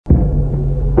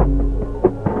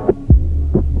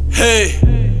Hey.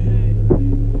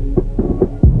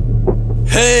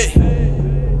 Hey.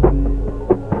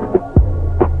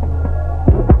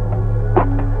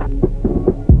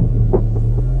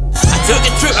 Took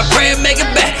a trip, I pray and make it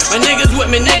back. My niggas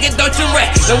with me, nigga, don't you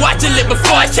rat. Now watch it lit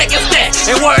before I check your stat.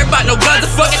 Ain't worried about no guns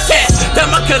or fucking tats. Tell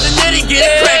my cousin Nitty get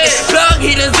it crackin'. Plug,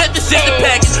 he done zip the shit to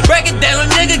package. Break it down,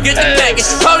 little nigga, get the package.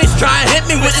 Police try and hit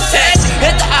me with the tax.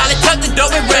 Hit the alley, tuck the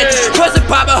dope and rent. Pussy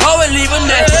pop a hoe and leave a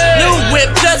nasty. New whip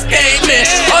just came in.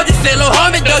 Oh, just say, little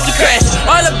homie, don't you crash.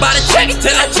 All about it, check it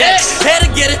till I check. Had to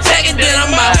get a check and then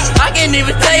I'm out. I can't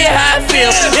even tell you how I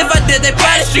feel. If I did, they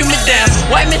probably shoot me down.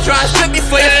 White men try to strip you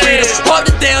for your freedom. Hope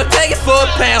that they don't take it for a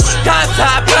pound. Cops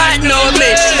high, plotting on me.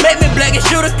 Make me black and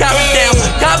shoot a copper down.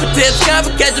 Copper tips, copper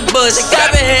catch a buzz. And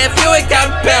copper head, fuel and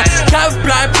copper pound. Copper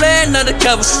blind, playing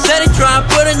undercover. Steady trying to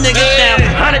put a nigga down.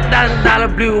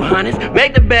 $100,000 blue hunters.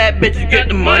 Make the bad bitches get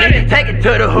the money. Take it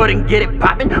to the hood and get it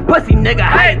poppin'. Pussy nigga,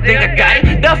 how you think I got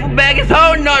it? Duffel bag is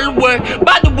holding all the work.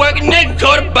 About to work a nigga,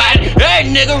 caught a body. Hey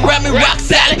nigga, rap me rock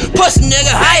salad. Pussy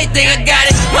nigga, how you think I got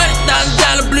it?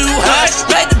 $100,000 blue hunters.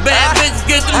 Make the bad bitches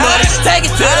get the money. Take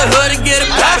it to the hood and get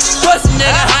it poppin'. Pussy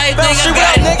nigga, how you think I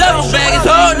got it? Duffel bag is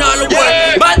holding all the work.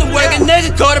 About to work a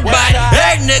nigga, caught a body.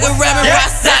 Hey nigga, rap me rock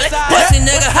salad. Pussy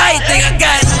nigga, how you think I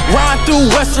got it? Ride through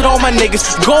West with all my niggas.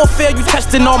 Gon' fail, you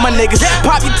testing all my niggas.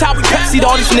 Pop your top, we Pepsi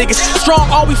all these niggas.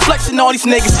 Strong, all we flexing all these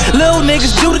niggas. Little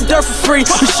niggas do the dirt for free.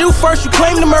 You shoot first, you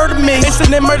claim to murder me. It's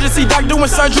an emergency, doc doing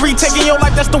surgery. Taking your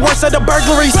life, that's the worst of the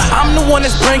burglaries. I'm the one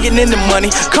that's bringing in the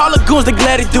money. Call the goons, they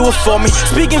glad they do it for me.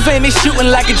 Speaking vain, they shooting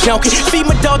like a junkie. Feed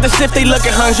my dog, that's if they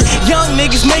looking hungry. Young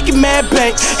niggas making mad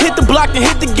bank. Hit the block and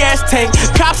hit the gas tank.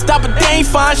 Cops stop but they ain't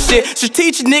find shit.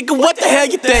 Strategic nigga, what the hell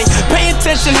you think? Pay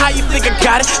attention, how you think I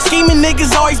got it? Scheming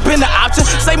niggas always been the option.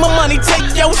 Save my money, take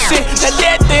your shit. Now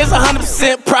that there's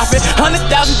 100% profit.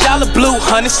 $100,000 blue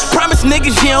hunters. Promise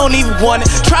niggas you don't even want it.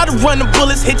 Try to run the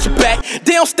bullets, hit your back.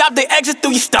 They don't stop, they exit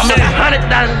through your stomach.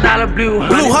 $100,000 blue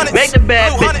hunters. Make the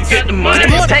bad bitches get the money.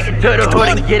 Take it to the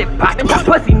hood and get it poppin'.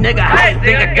 Pussy nigga, how you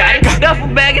think I got it? Duffel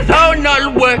bag is holding all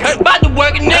the work. About to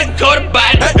work a nigga, caught a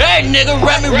body. Hey nigga,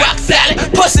 rap me rock salad.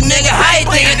 Pussy nigga, how you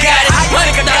think I got it?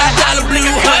 $100,000 blue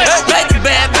hunters. Make the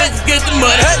bad bitches get the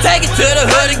money. Take it to the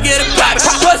hood and get it poppin'.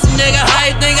 Pussy nigga, how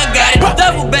you think I got it?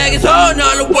 Duffel bag is holding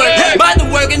all the work. About to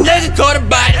work a nigga, caught a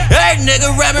body. Hey nigga,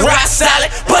 rap me rock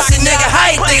salad. Pussy nigga,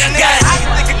 how you think I got it?